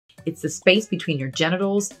It's the space between your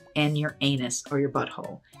genitals and your anus or your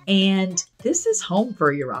butthole. And this is home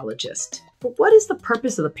for a urologist. But what is the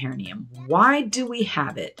purpose of the perineum? Why do we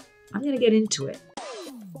have it? I'm going to get into it.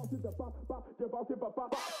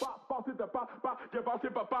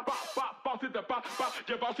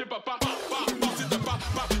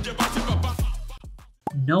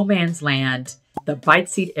 No man's land, the bite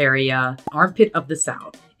seat area, armpit of the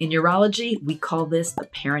South. In urology, we call this the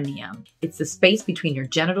perineum. It's the space between your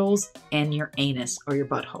genitals and your anus or your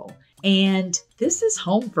butthole. And this is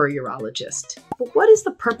home for a urologist. But what is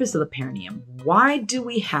the purpose of the perineum? Why do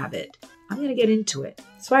we have it? I'm going to get into it.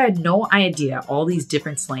 So I had no idea all these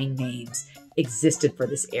different slang names existed for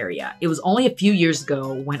this area. It was only a few years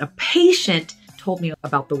ago when a patient told me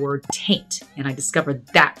about the word taint, and I discovered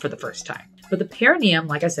that for the first time. But the perineum,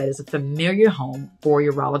 like I said, is a familiar home for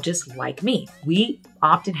urologists like me. We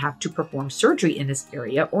often have to perform surgery in this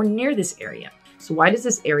area or near this area. So why does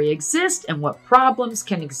this area exist, and what problems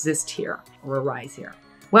can exist here or arise here?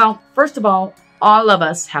 Well, first of all of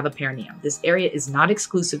us have a perineum. This area is not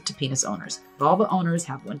exclusive to penis owners. Vulva owners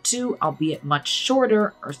have one too, albeit much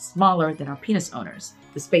shorter or smaller than our penis owners.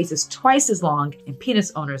 The space is twice as long in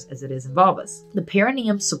penis owners as it is in vulvas. The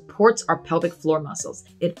perineum supports our pelvic floor muscles.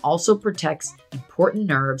 It also protects important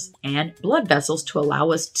nerves and blood vessels to allow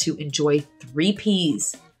us to enjoy 3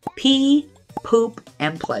 P's: pee, poop,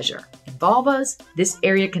 and pleasure. In vulvas, this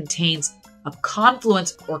area contains a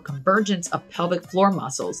confluence or convergence of pelvic floor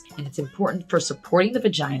muscles, and it's important for supporting the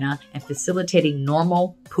vagina and facilitating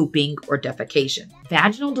normal pooping or defecation.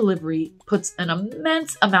 Vaginal delivery puts an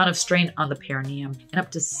immense amount of strain on the perineum, and up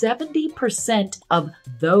to 70% of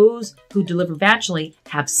those who deliver vaginally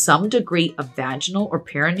have some degree of vaginal or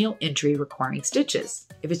perineal injury requiring stitches.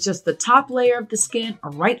 If it's just the top layer of the skin or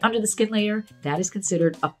right under the skin layer, that is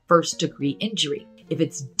considered a first-degree injury. If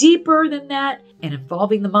it's deeper than that and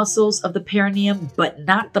involving the muscles of the perineum, but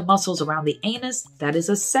not the muscles around the anus, that is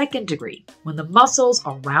a second degree. When the muscles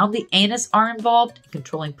around the anus are involved in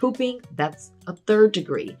controlling pooping, that's a third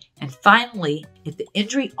degree. And finally, if the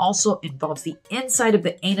injury also involves the inside of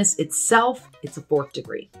the anus itself, it's a 4th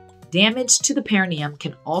degree. Damage to the perineum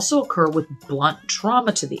can also occur with blunt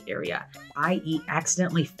trauma to the area, i.e.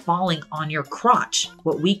 accidentally falling on your crotch,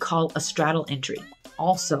 what we call a straddle injury.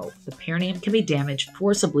 Also, the perineum can be damaged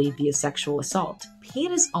forcibly via sexual assault.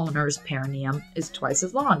 Penis owners' perineum is twice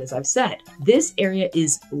as long, as I've said. This area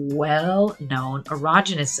is well-known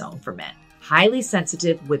erogenous zone for men, highly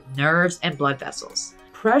sensitive with nerves and blood vessels.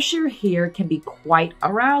 Pressure here can be quite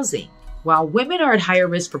arousing. While women are at higher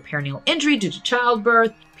risk for perineal injury due to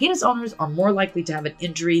childbirth, penis owners are more likely to have an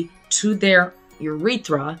injury to their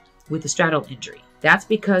urethra with a straddle injury. That's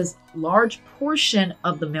because a large portion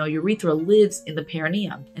of the male urethra lives in the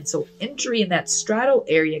perineum. And so injury in that straddle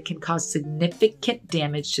area can cause significant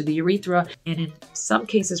damage to the urethra and in some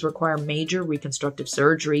cases require major reconstructive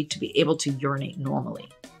surgery to be able to urinate normally.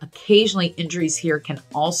 Occasionally, injuries here can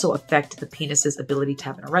also affect the penis's ability to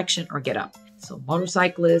have an erection or get up. So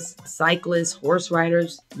motorcyclists, cyclists, horse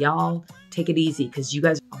riders, y'all take it easy because you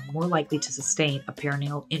guys are more likely to sustain a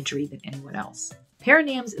perineal injury than anyone else.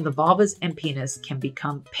 Perineums in the vulvas and penis can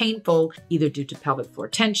become painful either due to pelvic floor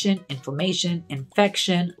tension, inflammation,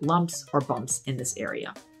 infection, lumps, or bumps in this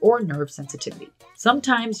area, or nerve sensitivity.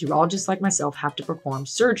 Sometimes urologists like myself have to perform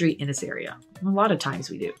surgery in this area. A lot of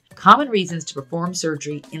times we do. Common reasons to perform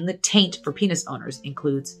surgery in the taint for penis owners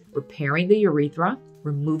includes repairing the urethra,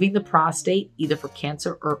 removing the prostate either for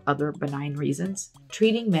cancer or other benign reasons,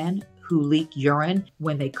 treating men who leak urine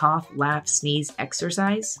when they cough, laugh, sneeze,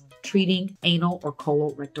 exercise, treating anal or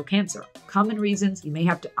colorectal cancer. Common reasons you may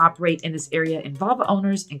have to operate in this area in vulva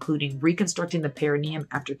owners, including reconstructing the perineum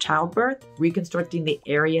after childbirth, reconstructing the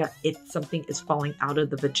area if something is falling out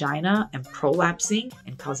of the vagina and prolapsing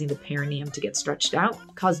and causing the perineum to get stretched out,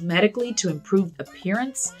 cosmetically to improve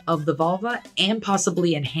appearance of the vulva and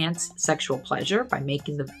possibly enhance sexual pleasure by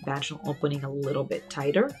making the vaginal opening a little bit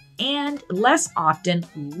tighter, and less often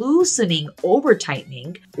loosening, over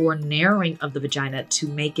tightening, or narrowing of the vagina to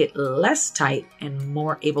make it less tight and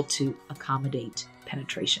more able to accommodate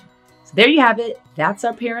penetration. So there you have it. That's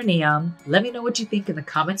our perineum. Let me know what you think in the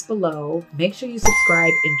comments below. Make sure you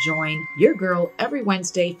subscribe and join your girl every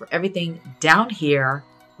Wednesday for everything down here,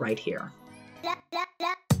 right here.